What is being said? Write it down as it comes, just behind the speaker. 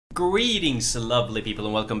Greetings, lovely people,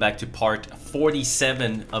 and welcome back to part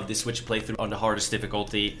 47 of the Switch playthrough on the hardest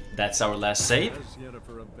difficulty. That's our last save.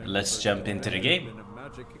 Let's jump into the game. A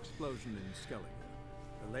magic explosion in Skellige.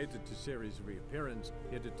 Related to Ciri's reappearance,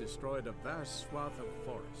 it had destroyed a vast swath of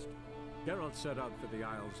forest. Geralt set out for the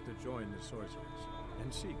Isles to join the sorcerers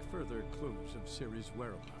and seek further clues of Ciri's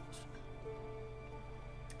whereabouts.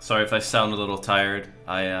 Sorry if I sound a little tired.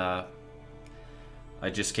 I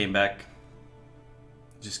just came back.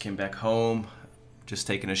 Just came back home, just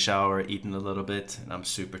taking a shower, eating a little bit, and I'm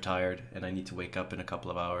super tired, and I need to wake up in a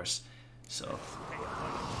couple of hours. So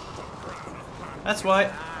that's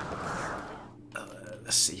why.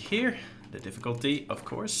 Let's see here. The difficulty, of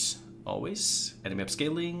course, always. Enemy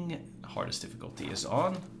upscaling. Hardest difficulty is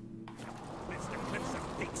on.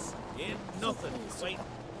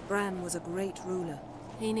 Bran was a great ruler.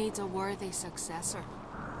 He needs a worthy successor.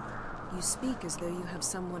 You speak as though you have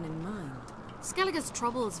someone in mind. Skellige's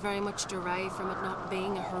troubles very much derive from it not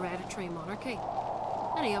being a hereditary monarchy.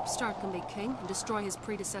 Any upstart can be king and destroy his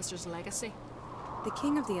predecessor's legacy. The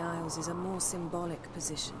King of the Isles is a more symbolic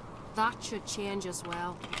position. That should change as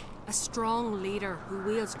well. A strong leader who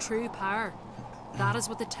wields true power. That is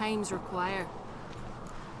what the times require.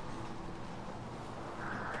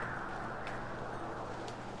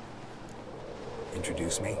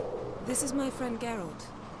 Introduce me. This is my friend Geralt,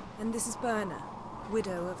 and this is Birna,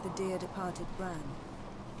 widow of the dear departed Bran.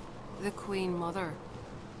 The Queen Mother.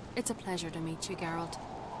 It's a pleasure to meet you, Geralt.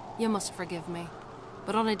 You must forgive me,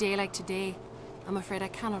 but on a day like today, I'm afraid I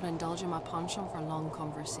cannot indulge in my penchant for long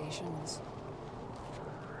conversations.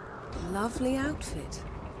 Lovely outfit.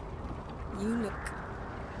 You look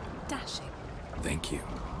dashing. Thank you.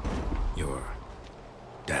 You're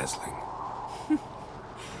dazzling.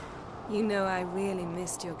 You know I really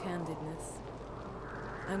missed your candidness.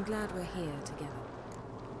 I'm glad we're here together.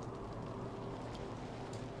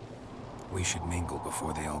 We should mingle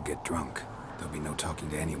before they all get drunk. There'll be no talking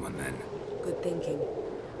to anyone then. Good thinking.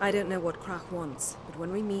 I don't know what Krach wants, but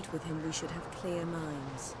when we meet with him, we should have clear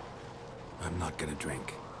minds. I'm not gonna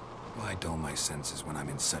drink. Why dull my senses when I'm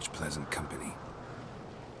in such pleasant company?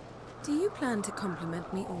 Do you plan to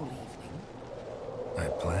compliment me all evening? I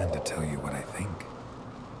plan to tell you what I think.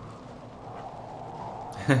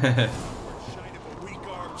 Shine of a weak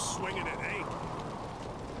arm swinging it, eh?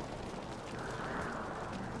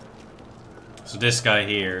 So this guy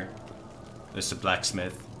here is the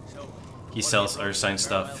blacksmith. He sells Ursine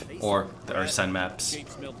stuff, or the Ursine maps.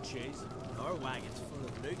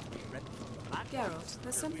 Geralt,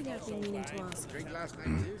 there's something I've been meaning to ask.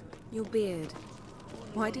 Your beard.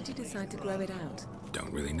 Why did you decide to grow it out?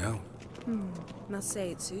 Don't really know. Must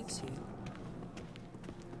say it suits you.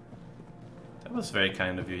 That was very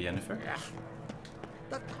kind of you, Jennifer.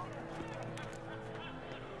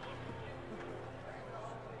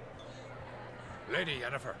 Lady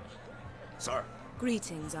Yennefer. Sir.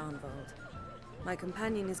 Greetings, Arnvold. My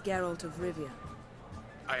companion is Geralt of Rivia.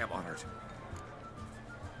 I am honored.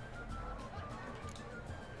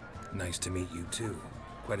 Nice to meet you too.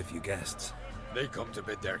 Quite a few guests. They come to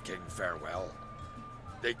bid their king farewell.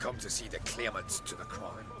 They come to see the claimants to the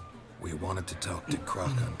crown. We wanted to talk to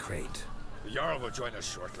Krach on Crate. The Jarl will join us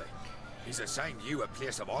shortly. He's assigned you a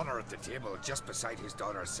place of honor at the table just beside his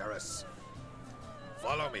daughter Ceres.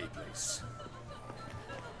 Follow me, please.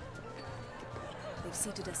 They've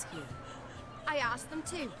seated us here. I asked them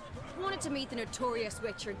to. Wanted to meet the notorious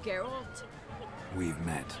witcher Geralt. We've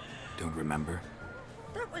met. Don't remember?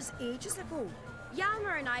 That was ages ago.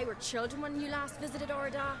 Hjalmar and I were children when you last visited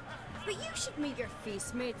Orda. But you should meet your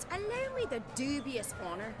feast mates. Allow me the dubious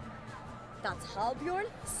honor. That's Halbjorn,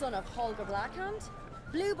 son of Holger Blackhand.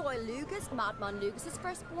 Blue Boy Lugas, Madman Lugas'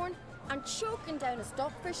 firstborn. And choking down a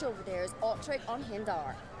stockfish over there is Otrek on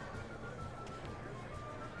Hindar.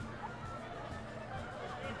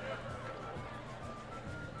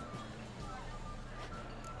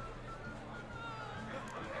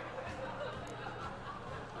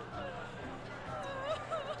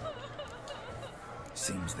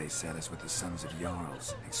 Seems they set us with the sons of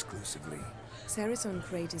Jarls, exclusively. Ceres on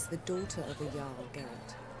Crate is the daughter of a Jarl,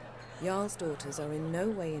 Geralt. Jarl's daughters are in no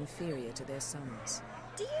way inferior to their sons.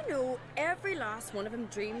 Do you know every last one of them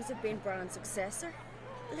dreams of being Bran's successor?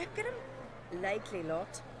 Look at him. Likely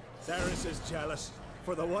lot. Ceres is jealous,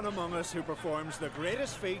 for the one among us who performs the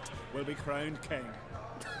greatest feat will be crowned king.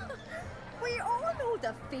 We all know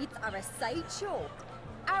the feats are a sideshow.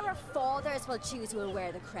 Our fathers will choose who will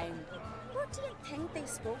wear the crown. What do you think they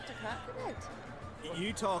spoke to Krach about?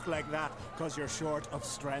 You talk like that because you're short of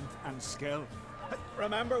strength and skill.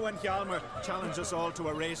 Remember when Hjalmar challenged us all to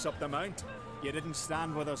a race up the mount? You didn't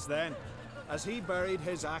stand with us then. As he buried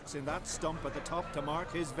his axe in that stump at the top to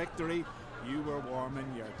mark his victory, you were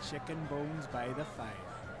warming your chicken bones by the fire.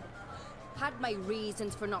 Had my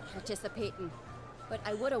reasons for not participating, but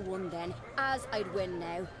I would have won then, as I'd win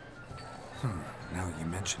now. Now you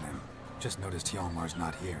mention him. Just noticed Hjalmar's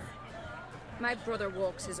not here. My brother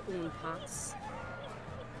walks his own paths.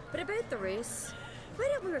 But about the race, why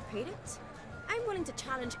don't we repeat it? I'm willing to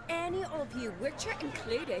challenge any of you, Witcher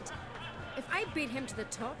included. If I beat him to the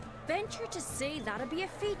top, venture to say that'd be a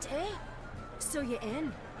feat, eh? So you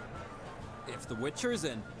in? If the Witcher's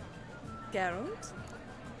in. Geralt?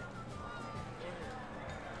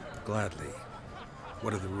 Gladly.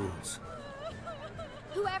 What are the rules?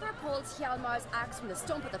 Whoever pulls Hjalmar's axe from the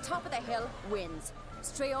stump at the top of the hill wins.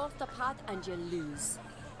 Stray off the path and you lose.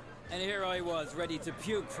 And here I was, ready to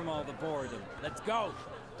puke from all the boredom. Let's go!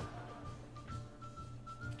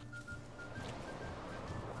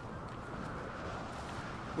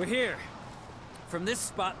 We're here. From this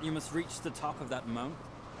spot, you must reach the top of that mountain.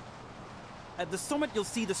 At the summit, you'll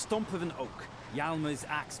see the stump of an oak. Hjalmar's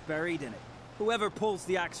axe buried in it. Whoever pulls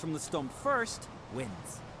the axe from the stump first,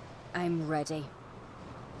 wins. I'm ready.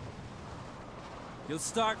 You'll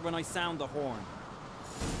start when I sound the horn.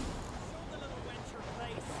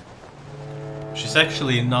 She's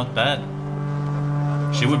actually not bad.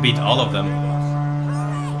 She would beat all of them.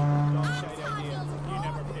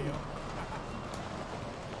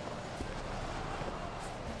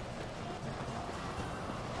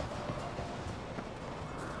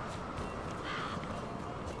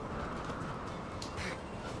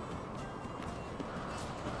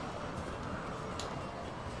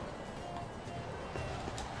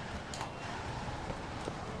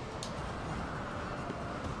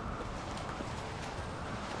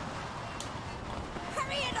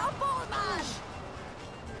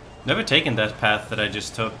 Never taken that path that I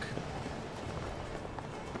just took.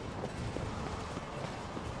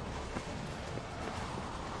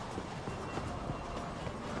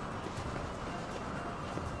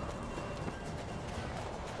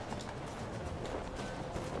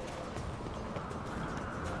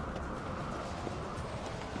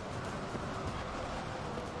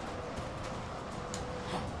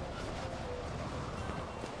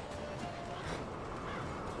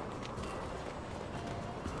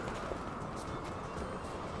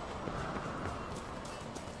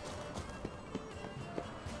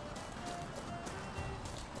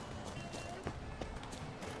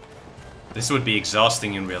 This would be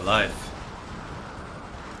exhausting in real life.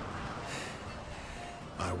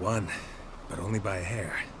 I won, but only by a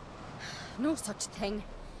hair. No such thing.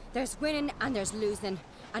 There's winning and there's losing,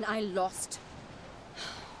 and I lost.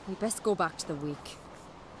 We best go back to the week.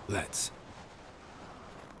 Let's.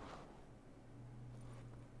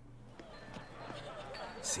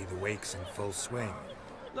 See the wakes in full swing.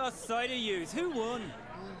 Lost sight of yous. Who won?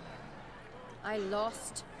 I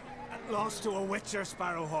lost. Lost to a Witcher,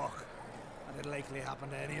 Sparrowhawk. That'd likely happen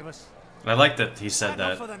to any of us. I like that he said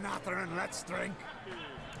that. Enough of the natter and let's drink.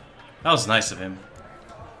 That was nice of him.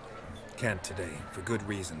 Can't today, for good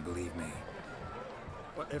reason, believe me.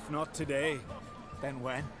 But if not today, then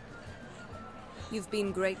when? You've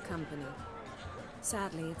been great company.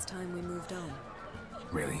 Sadly, it's time we moved on.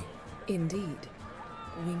 Really? Indeed.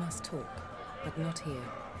 We must talk, but not here.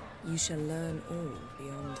 You shall learn all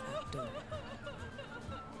beyond that door.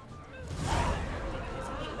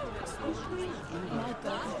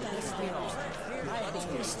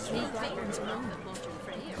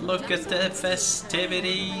 Look at the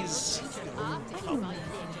festivities.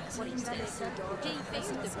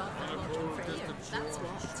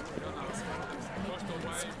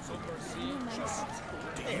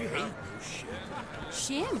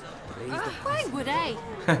 Shame. Why would I?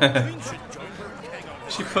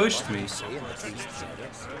 She pushed me. The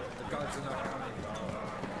gods are not coming.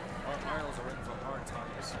 Our isles are in for hard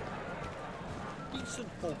times. Decent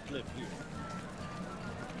folk live here.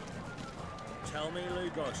 Tell me,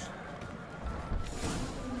 Lugos.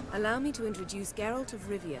 Allow me to introduce Geralt of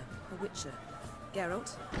Rivia, a Witcher.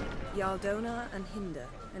 Geralt, Jarl Donar and Hinder,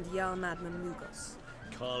 and Jarl Madman Lugos.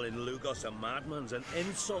 Calling Lugos a madman's an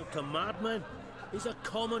insult to madmen. He's a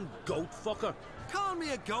common goat fucker. Call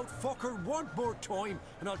me a goat fucker one more time,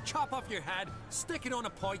 and I'll chop off your head, stick it on a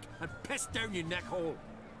pike, and piss down your neck hole.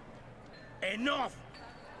 Enough!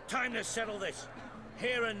 Time to settle this.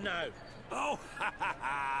 Here and now. Oh, ha ha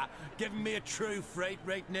ha! Giving me a true fright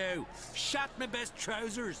right now. Shat my best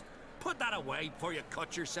trousers. Put that away before you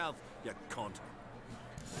cut yourself, you cunt.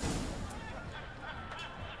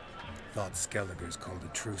 Thought Skelliger's called a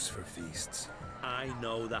truce for feasts. I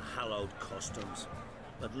know the hallowed customs,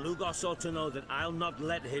 but Lugos ought to know that I'll not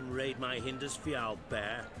let him raid my Hindisfial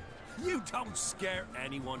bear. You don't scare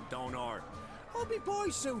anyone, Donar. I'll be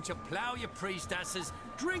boys soon to plough your priestesses,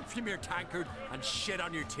 drink from your tankard, and shit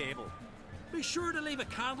on your table. Be sure to leave a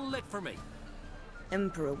candle lit for me.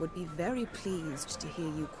 Emperor would be very pleased to hear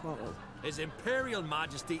you quarrel. His Imperial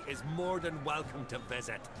Majesty is more than welcome to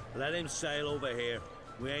visit. Let him sail over here.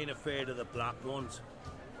 We ain't afraid of the black ones.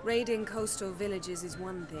 Raiding coastal villages is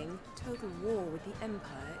one thing. Total war with the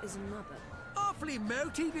Empire is another. Awfully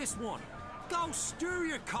mouty, this one. Go stir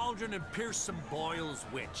your cauldron and pierce some boils,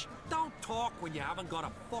 witch. Don't talk when you haven't got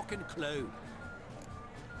a fucking clue.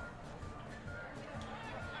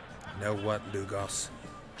 Know what, Lugos?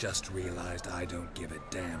 Just realized I don't give a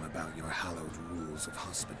damn about your hallowed rules of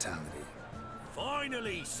hospitality.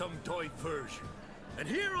 Finally, some diversion. And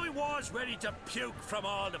here I was ready to puke from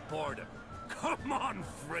all the boredom. Come on,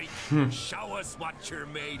 freak. Show us what you're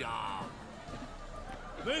made of.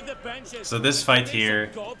 Move the benches. So this fight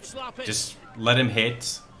here, just let him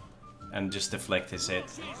hit and just deflect his hit.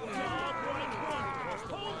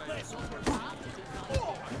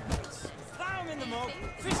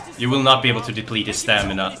 You will not be able to deplete his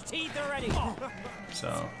stamina.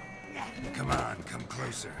 So. Come on, come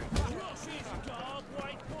closer.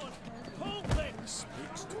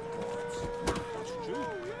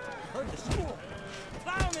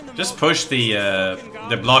 Just push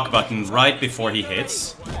the block button right before he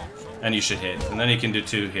hits, and you should hit. And then you can do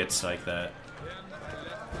 2 hits like that.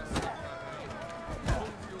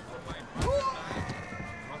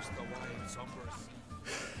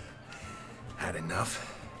 Had enough?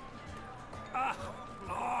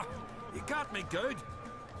 You got me good.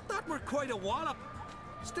 That were quite a wallop.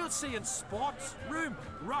 Still seeing spots, room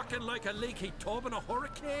rocking like a leaky tub in a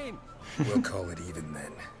hurricane. We'll call it even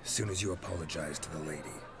then, soon as you apologize to the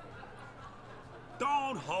lady.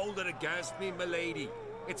 Don't hold it against me, milady.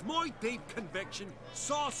 It's my deep conviction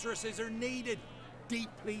sorceresses are needed.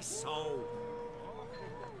 Deeply so.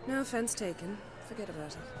 No offense taken. Forget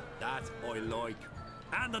about it. That I like.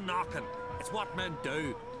 And the knocking. It's what men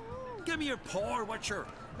do. Give me your paw, Witcher.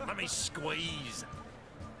 Let me squeeze.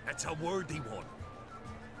 It's a worthy one.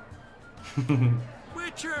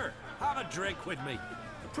 Witcher, have a drink with me.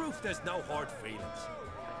 The proof there's no hard feelings.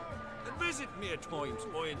 And visit me at times,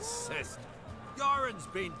 I insist. Yoren's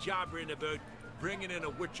been jabbering about bringing in a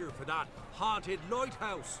Witcher for that haunted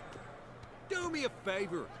lighthouse. Do me a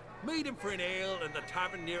favour. Meet him for an ale in the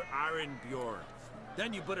tavern near Arenbjorn.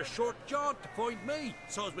 Then you put a short jaunt to find me,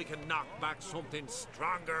 so as we can knock back something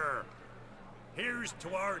stronger. Here's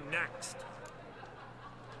to our next.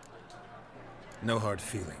 No hard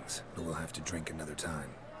feelings, but we'll have to drink another time.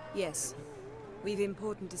 Yes. We've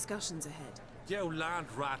important discussions ahead. You land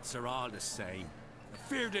rats are all the same.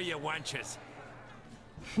 Fear to you wenches.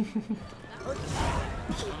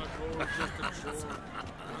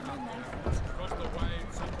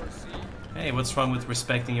 Hey, what's wrong with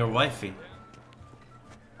respecting your wifey?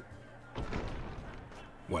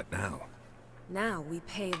 What now? Now we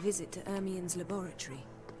pay a visit to Ermien's laboratory.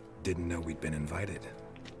 Didn't know we'd been invited.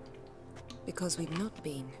 Because we've not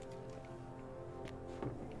been.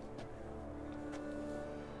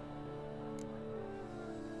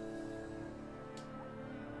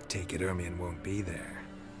 Take it Ermien won't be there.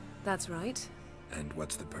 That's right. And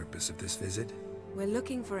what's the purpose of this visit? We're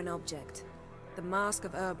looking for an object. The Mask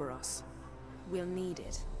of Ouroboros. We'll need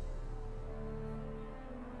it.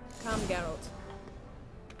 Come, Geralt.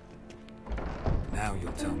 Now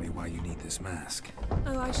you'll tell me why you need this mask.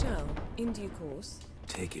 Oh, I shall. In due course.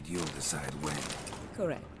 Take it you'll decide when.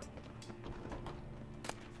 Correct.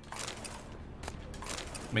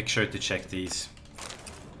 Make sure to check these.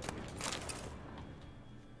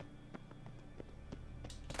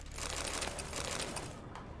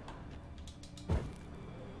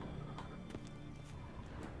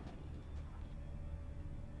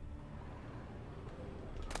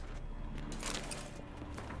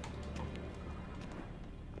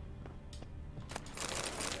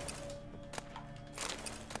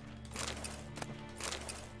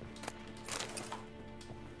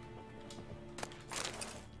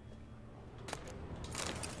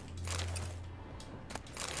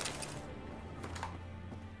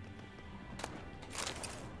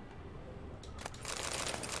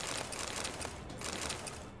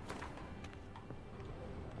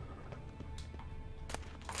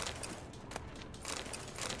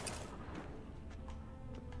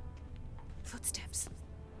 Footsteps.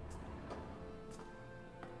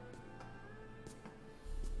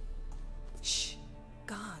 Shh.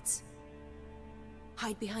 Guards.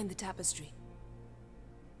 Hide behind the tapestry.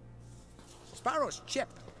 Sparrows chip,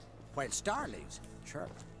 while starlings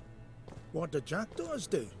chirp. What do jackdaws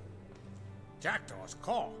do? Jackdaws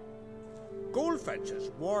caw.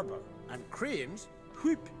 Goldfinches warble, and cranes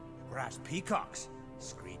whoop. Whereas peacocks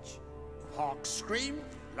screech. Hawks scream,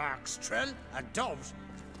 larks trill, and doves,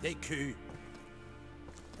 they coo.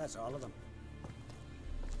 That's all of them.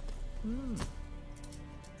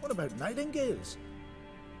 What about nightingales?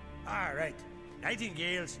 All right,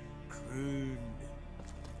 nightingales croon.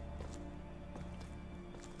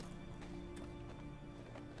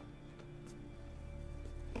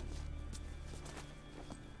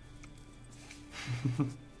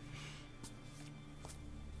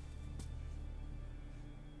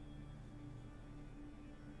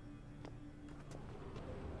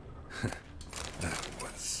 That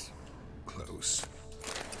was close.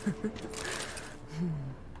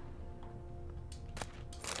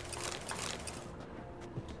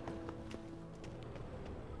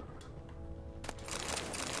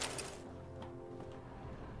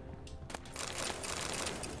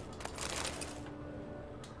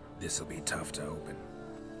 This'll be tough to open.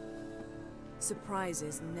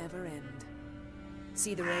 Surprises never end.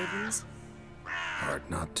 See the ravens? Hard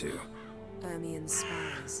not to. Ermien's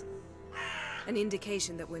spies. An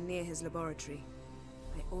indication that we're near his laboratory.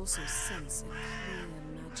 I also sense a clear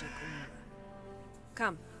magic aura.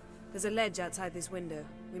 Come, there's a ledge outside this window.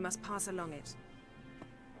 We must pass along it.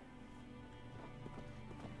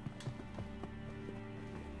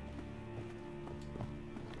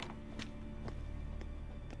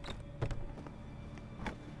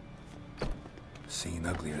 Seen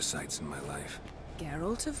uglier sights in my life.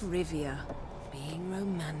 Geralt of Rivia, being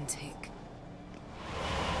romantic.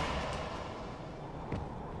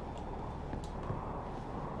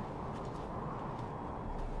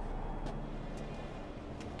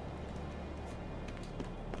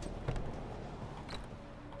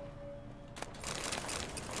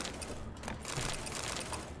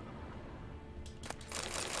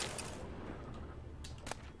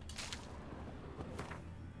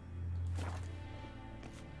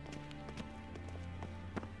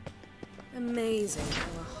 Amazing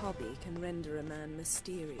how a hobby can render a man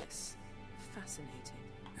mysterious. Fascinating.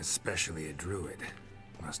 Especially a druid.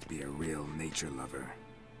 Must be a real nature lover.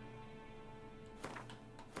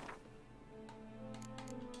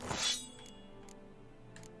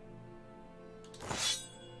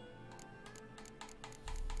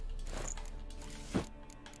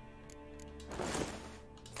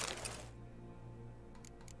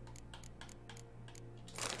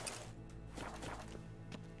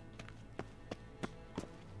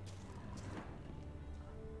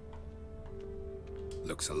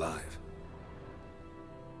 Looks alive.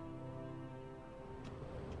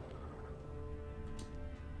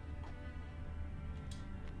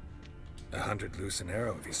 $100 loose an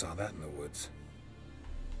arrow if you saw that in the woods.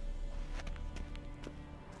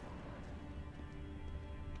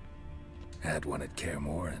 Had one at Kaer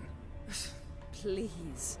Morhen.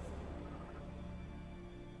 Please.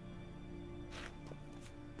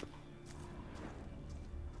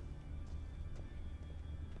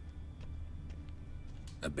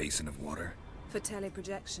 A basin of water? For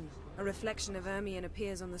teleprojection. A reflection of Ermien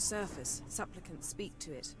appears on the surface. Supplicants speak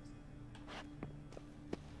to it.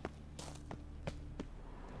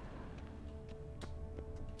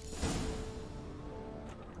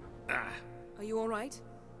 Ah! Are you all right?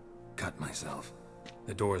 Cut myself.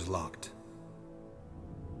 The door's locked.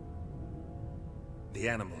 The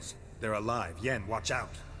animals. They're alive. Yen, watch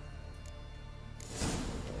out!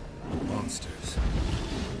 Monsters.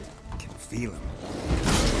 Can feel them.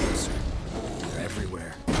 Closer. They're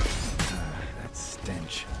everywhere. That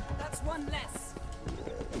stench. That's one less.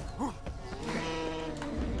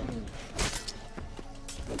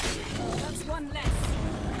 That's one less.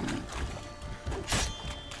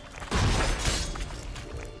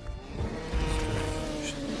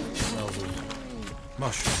 Smells of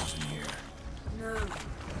mushrooms in here. No.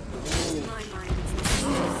 In my mind, it's the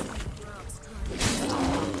grass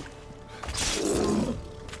trying.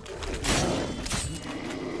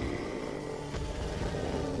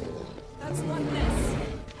 That's one less.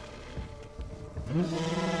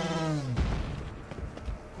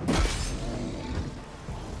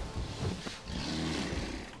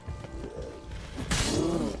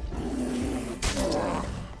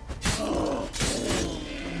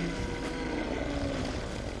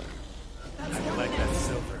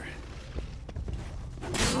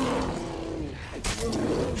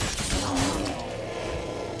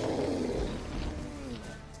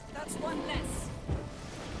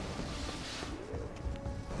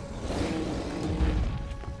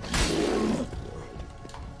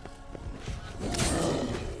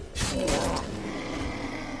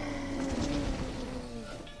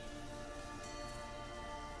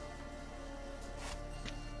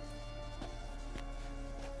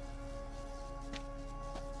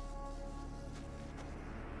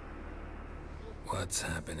 What's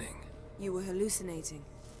happening? You were hallucinating.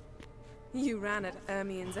 You ran at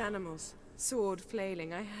Ermien's animals, sword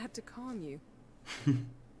flailing. I had to calm you.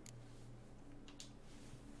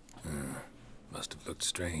 Must have looked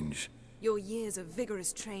strange. Your years of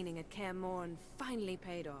vigorous training at Kaer Morhen finally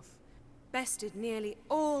paid off. Bested nearly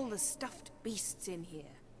all the stuffed beasts in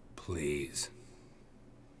here. Please.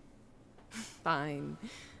 Fine.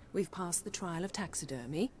 We've passed the trial of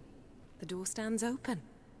taxidermy. The door stands open.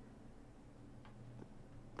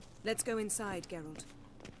 Let's go inside, Geralt.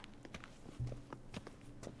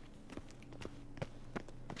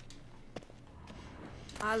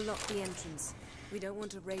 I'll lock the entrance. We don't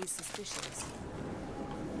want to raise suspicions.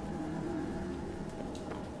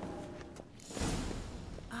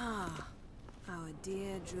 Ah, our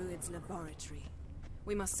dear Druid's laboratory.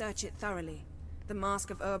 We must search it thoroughly. The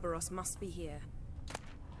Mask of Ouroboros must be here.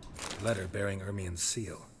 Letter bearing Ermien's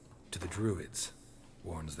seal to the Druids.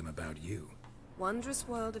 Warns them about you. Wondrous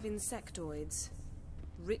world of insectoids.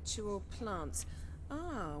 Ritual plants.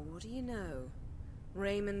 Ah, what do you know?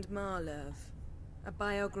 Raymond Marlev. A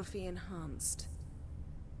biography enhanced.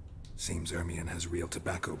 Seems Ermien has real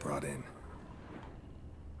tobacco brought in.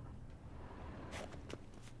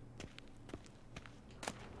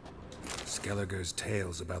 Skelliger's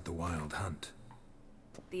tales about the Wild Hunt.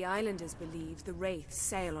 The islanders believe the wraiths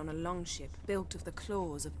sail on a longship built of the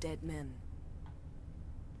claws of dead men.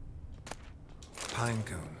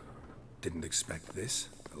 Pinecone. Didn't expect this.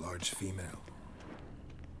 A large female.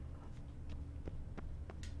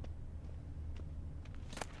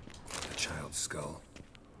 A child's skull.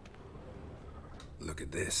 Look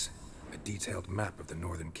at this. A detailed map of the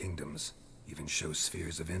Northern Kingdoms. Even shows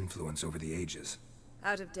spheres of influence over the ages.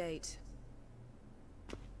 Out of date.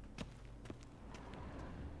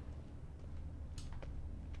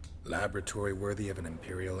 Laboratory worthy of an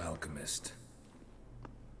Imperial alchemist.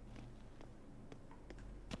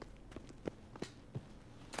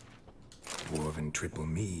 Dwarven triple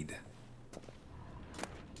mead.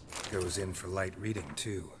 Goes in for light reading,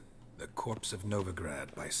 too. The Corpse of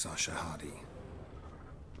Novigrad by Sasha Hadi.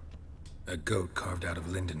 A goat carved out of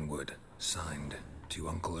lindenwood, signed to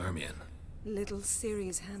Uncle Ermien. Little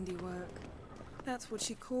Ciri's handiwork. That's what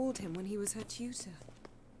she called him when he was her tutor.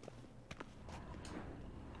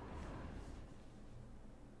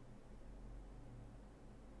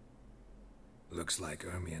 Looks like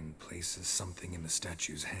Ermien places something in the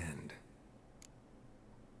statue's hand.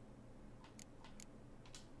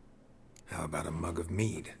 How about a mug of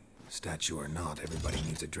mead? Statue or not, everybody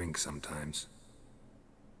needs a drink sometimes.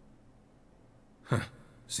 Huh.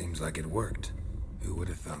 Seems like it worked. Who would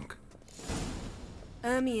have thunk?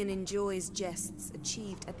 Ermien enjoys jests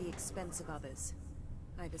achieved at the expense of others.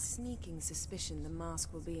 I've a sneaking suspicion the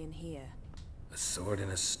mask will be in here. A sword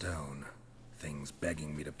and a stone. Thing's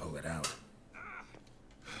begging me to pull it out.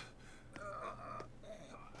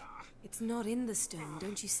 It's not in the stone,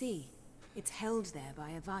 don't you see? It's held there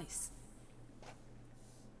by a vice.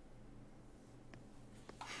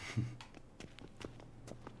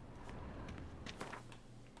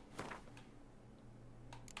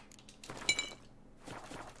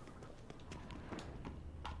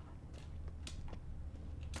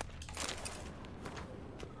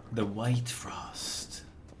 The White Frost.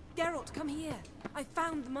 Geralt, come here. I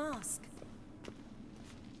found the mask.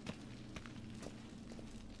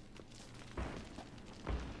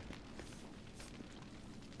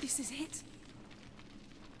 This is it.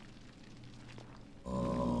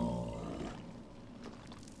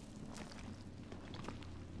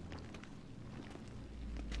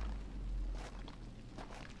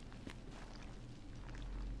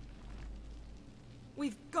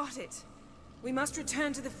 We've got it. We must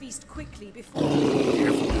return to the feast quickly before...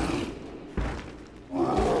 Careful now.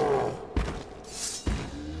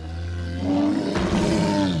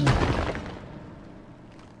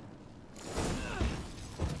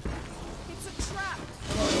 It's a trap.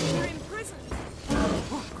 We're in prison.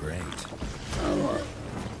 Great.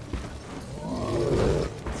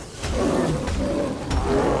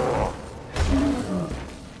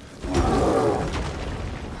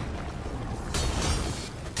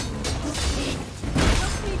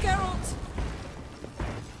 Help me, Geralt.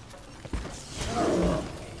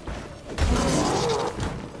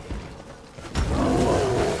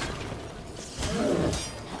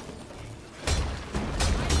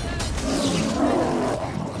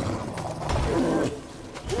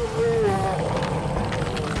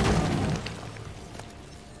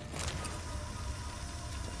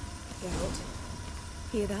 Geralt,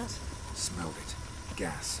 hear that? Smelled it.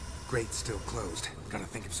 Gas. Grate still closed. Gotta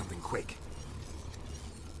think of something quick.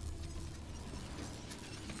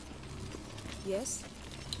 Yes?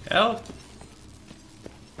 Help!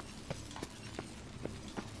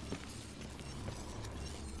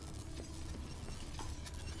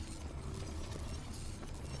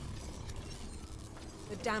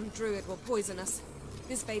 damned druid will poison us.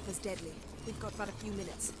 This vapor's deadly. We've got but a few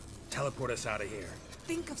minutes. Teleport us out of here.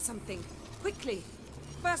 Think of something. Quickly.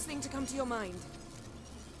 First thing to come to your mind.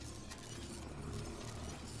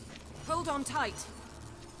 Hold on tight.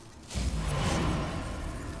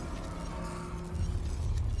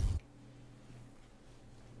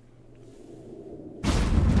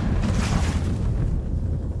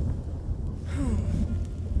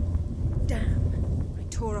 Damn. I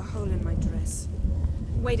tore a hole in my dress.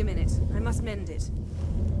 Wait a minute. I must mend it.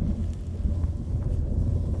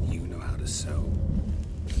 You know how to sew.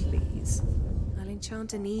 Please. I'll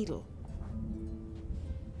enchant a needle.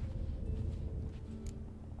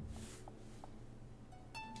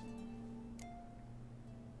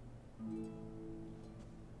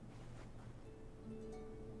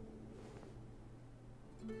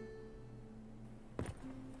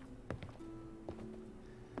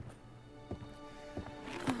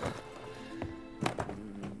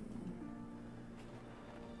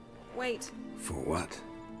 Wait. For what?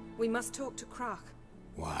 We must talk to Krach.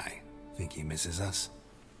 Why? Think he misses us?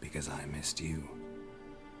 Because I missed you.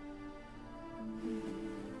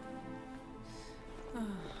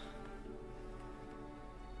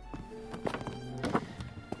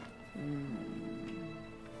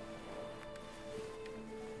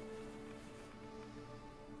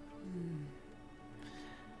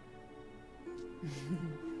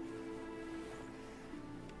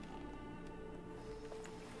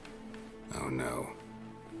 Oh no.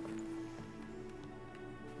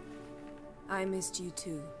 I missed you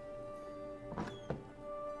too.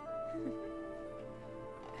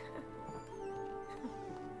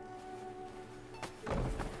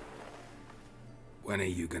 When are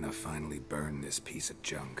you gonna finally burn this piece of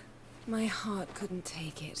junk? My heart couldn't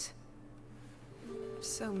take it.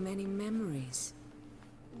 So many memories.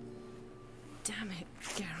 Damn it,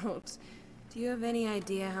 Geralt. Do you have any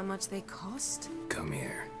idea how much they cost? Come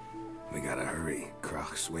here. We gotta hurry.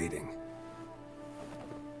 Krach's waiting.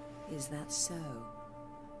 Is that so?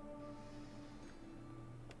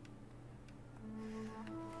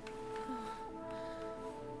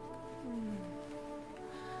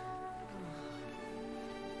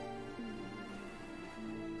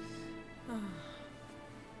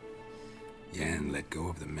 Yen, let go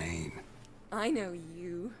of the mane. I know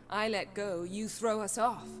you. I let go, you throw us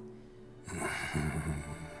off.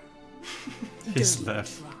 His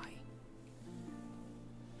laugh. Try.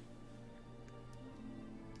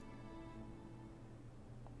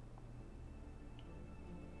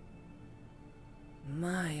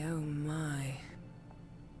 My, oh my.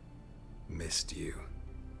 Missed you.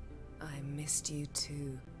 I missed you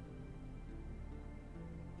too.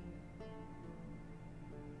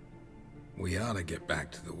 We ought to get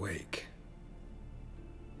back to the wake.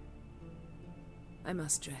 I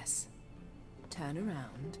must dress. Turn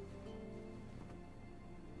around.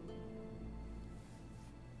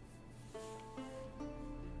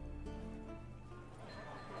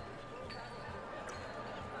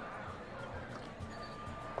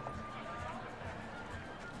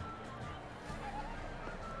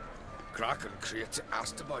 Krach and Kreitz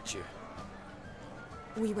asked about you.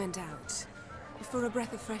 We went out. For a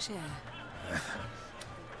breath of fresh air.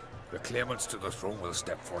 The claimants to the throne will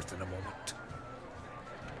step forth in a moment.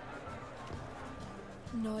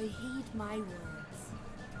 Now heed my words.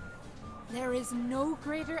 There is no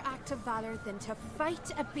greater act of valor than to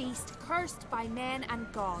fight a beast cursed by men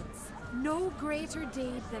and gods. No greater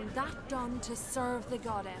deed than that done to serve the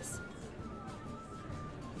goddess.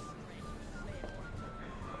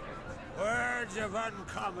 Words of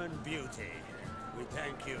uncommon beauty. We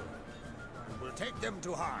thank you. And we'll take them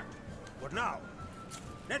to heart. But now,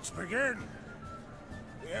 let's begin.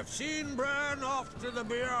 We have seen Bran off to the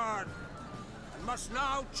beyond, and must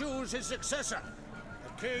now choose his successor.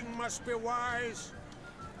 A king must be wise.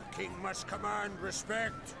 A king must command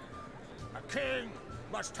respect. A king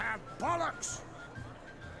must have bollocks.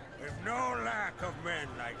 We've no lack of men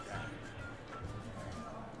like that.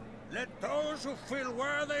 Let those who feel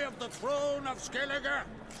worthy of the throne of Skellige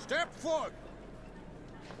step forth.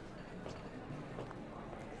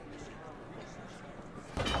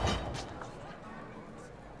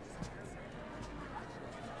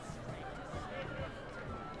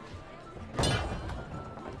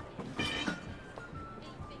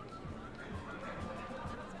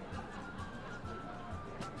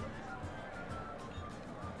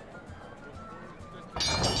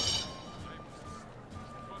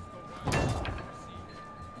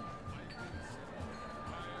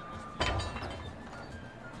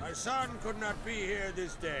 My son could not be here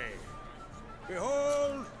this day.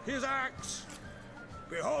 Behold his axe.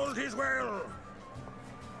 Behold his will.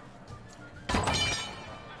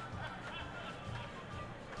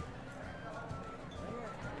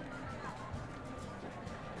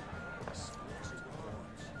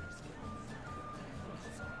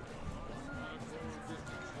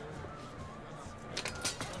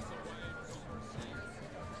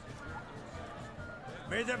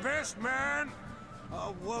 May the best man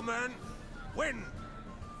or woman win.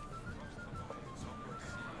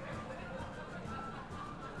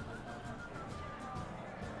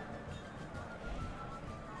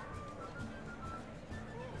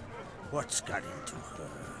 What's got into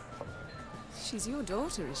her? She's your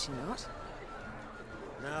daughter, is she not?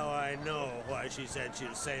 Now I know why she said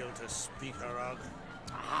she'll sail to speak her og.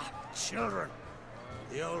 Ah, children.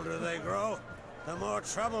 The older they grow, the more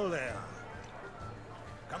trouble they are.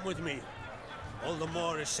 Come with me. All the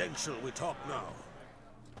more essential we talk now.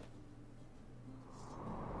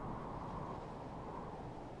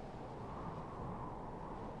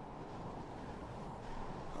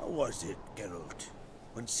 How was it, Geralt,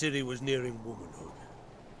 when Ciri was nearing womanhood?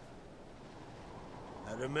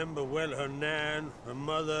 I remember well her nan, her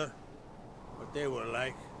mother, what they were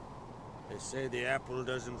like. They say the apple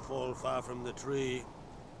doesn't fall far from the tree.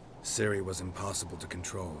 Ciri was impossible to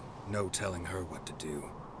control. No telling her what to do.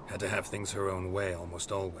 Had to have things her own way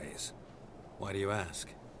almost always. Why do you ask?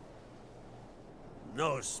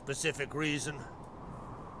 No specific reason.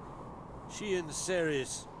 She and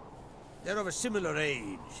Ceres, they're of a similar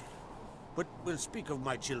age. But we'll speak of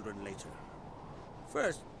my children later.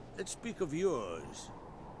 First, let's speak of yours.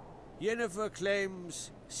 Yennefer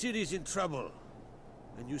claims Ciri's in trouble,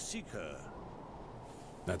 and you seek her.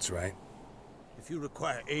 That's right. If you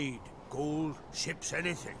require aid, gold, ships,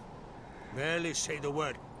 anything, merely say the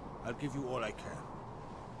word. I'll give you all I can.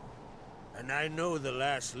 And I know the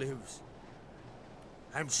lass lives.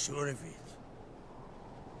 I'm sure of it.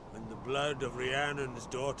 When the blood of Rhiannon's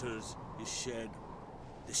daughters is shed,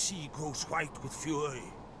 the sea grows white with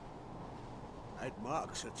fury. I'd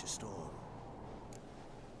mark such a storm.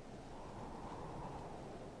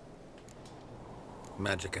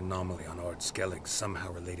 Magic anomaly on Ord Skellig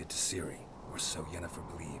somehow related to Ciri, or so Yennefer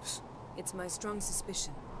believes. It's my strong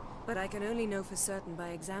suspicion, but I can only know for certain by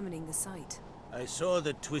examining the site. I saw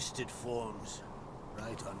the twisted forms,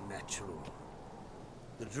 right unnatural.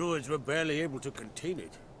 The druids were barely able to contain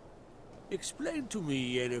it. Explain to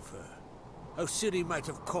me, Yennefer, how Ciri might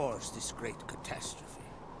have caused this great catastrophe.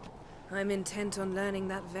 I'm intent on learning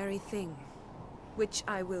that very thing, which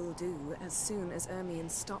I will do as soon as Ermion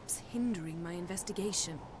stops hindering my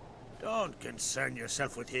investigation. Don't concern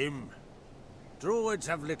yourself with him. Druids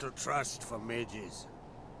have little trust for mages.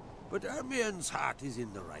 But Ermion's heart is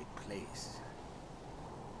in the right place.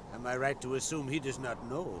 Am I right to assume he does not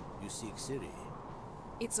know you seek Ciri?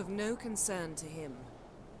 It's of no concern to him.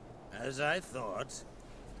 As I thought.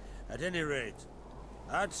 At any rate,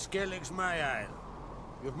 Ord Skellig's my isle.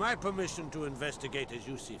 You've my permission to investigate as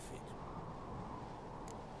you see fit.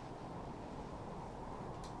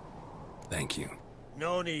 Thank you.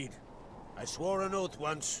 No need. I swore an oath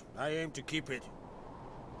once. I aim to keep it.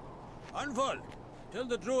 Anvol, tell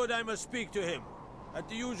the druid I must speak to him. At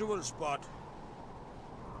the usual spot.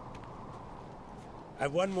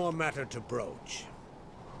 I've one more matter to broach.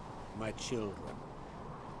 My children.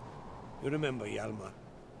 You remember Hjalmar?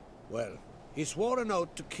 Well, he swore an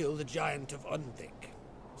oath to kill the giant of Undvik.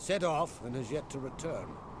 Set off and has yet to return.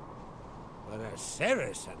 Whereas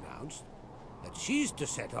Ceres announced that she's to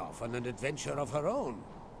set off on an adventure of her own.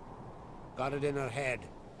 Got it in her head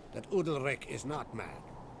that Udalryk is not mad,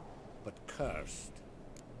 but cursed.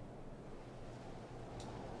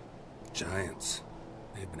 Giants.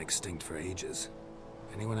 They've been extinct for ages.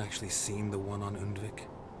 Anyone actually seen the one on Undvik?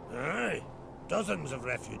 Aye. Dozens of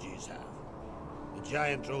refugees have. The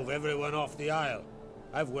giant drove everyone off the isle.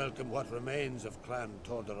 I've welcomed what remains of Clan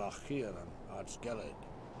Tordarach here on Ord Skellig.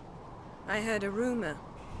 I heard a rumor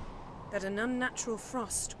that an unnatural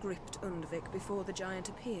frost gripped Undvik before the giant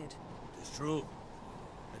appeared. It's true.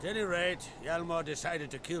 At any rate, Hjalmar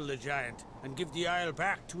decided to kill the giant and give the isle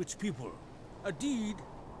back to its people. A deed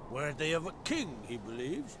worthy of a king, he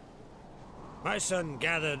believes. My son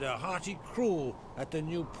gathered a hearty crew at the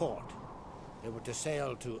new port. They were to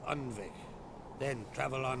sail to Undvik, then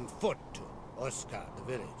travel on foot to Oskar, the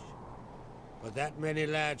village. But that many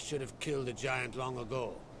lads should have killed the giant long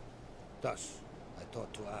ago. Thus, I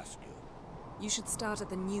thought to ask you. You should start at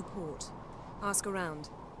the new port. Ask around.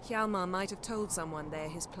 Hjalmar might have told someone there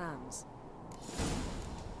his plans.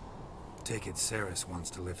 Take it Ceres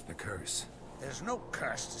wants to lift the curse. There's no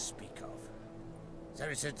curse to speak of.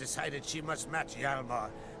 Ceres has decided she must match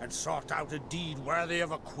Hjalmar and sort out a deed worthy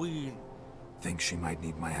of a queen. Think she might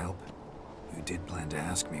need my help? You did plan to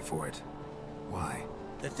ask me for it. Why?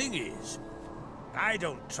 The thing is, I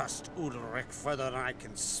don't trust Udalryk further than I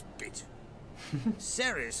can spit.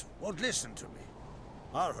 Ceres won't listen to me,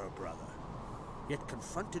 or her brother. Yet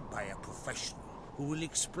confronted by a professional who will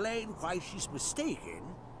explain why she's mistaken,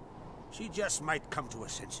 she just might come to her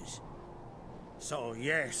senses. So,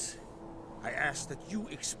 yes, I ask that you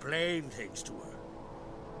explain things to her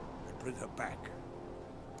and bring her back.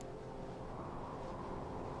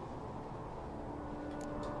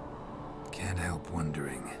 Can't help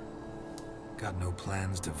wondering. Got no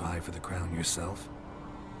plans to vie for the crown yourself?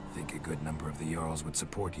 Think a good number of the Jarls would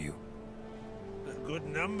support you. A good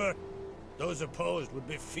number? Those opposed would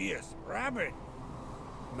be fierce, rabid.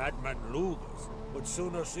 Madman Lugas would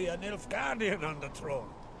sooner see an Nilfgaardian on the throne.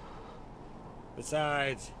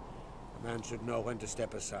 Besides, a man should know when to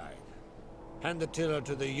step aside. Hand the tiller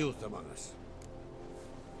to the youth among us.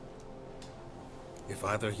 If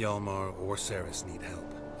either Hjalmar or Ceres need help,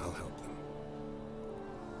 I'll help them.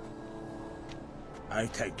 I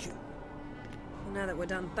thank you. Well, now that we're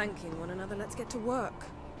done thanking one another, let's get to work.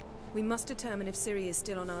 We must determine if Ciri is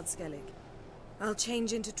still on Ardskellig. I'll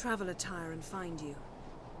change into travel attire and find you.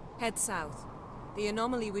 Head south. The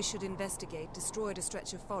anomaly we should investigate destroyed a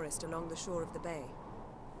stretch of forest along the shore of the bay.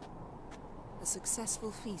 A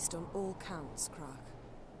successful feast on all counts, Krak.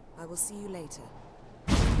 I will see you later.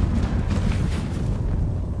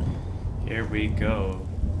 Here we go.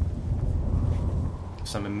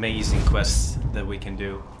 Some amazing quests that we can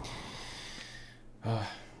do.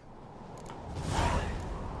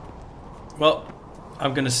 Well,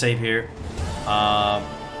 I'm gonna save here. I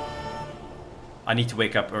need to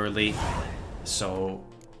wake up early, so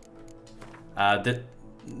the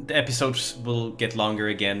episodes will get longer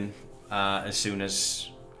again as soon as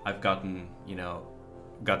I've gotten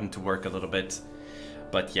to work a little bit.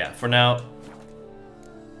 But yeah, for now,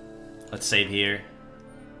 let's save here.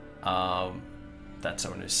 That's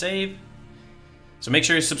our new save. So make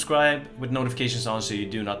sure you subscribe with notifications on so you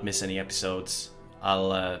do not miss any episodes.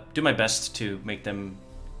 I'll do my best to make them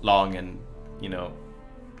long and,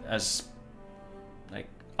 as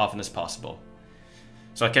often as possible.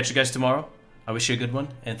 So I'll catch you guys tomorrow. I wish you a good one,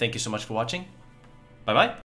 and thank you so much for watching. Bye bye.